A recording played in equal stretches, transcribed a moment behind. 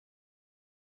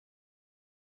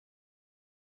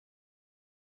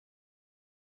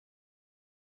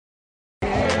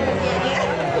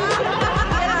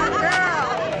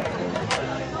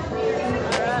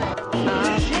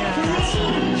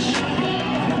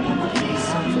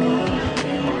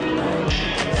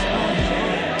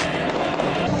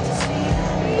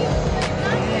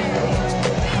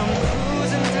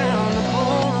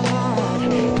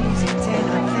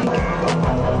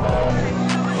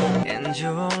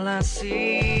all I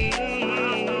see.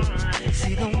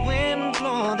 See the wind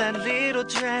blow that little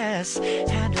dress.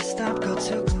 Had to stop, go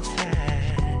to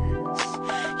confess.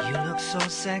 You look so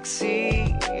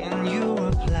sexy, and you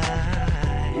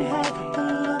reply. You have the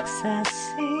looks I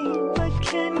see, but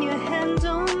can you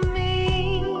handle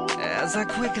me? As I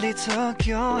quickly took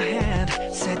your hand,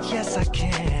 said yes I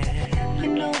can. You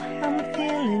know I'm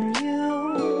feeling you.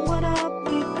 What are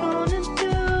we gonna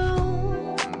do?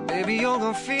 Baby, you're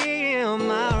gonna feel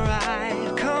my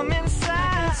ride. Come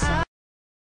inside.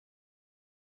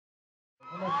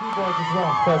 And my keyboards as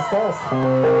well. Test.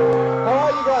 How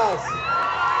are you guys?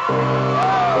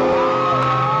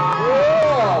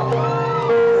 Yeah.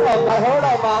 What's up? I heard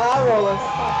on my eye rollers.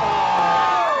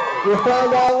 You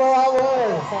found out where I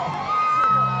was.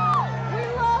 We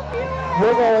love you.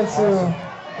 We're going to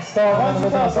start on the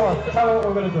song. Tell me what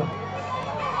we're going to do.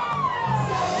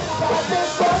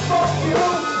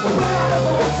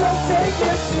 Take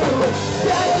it to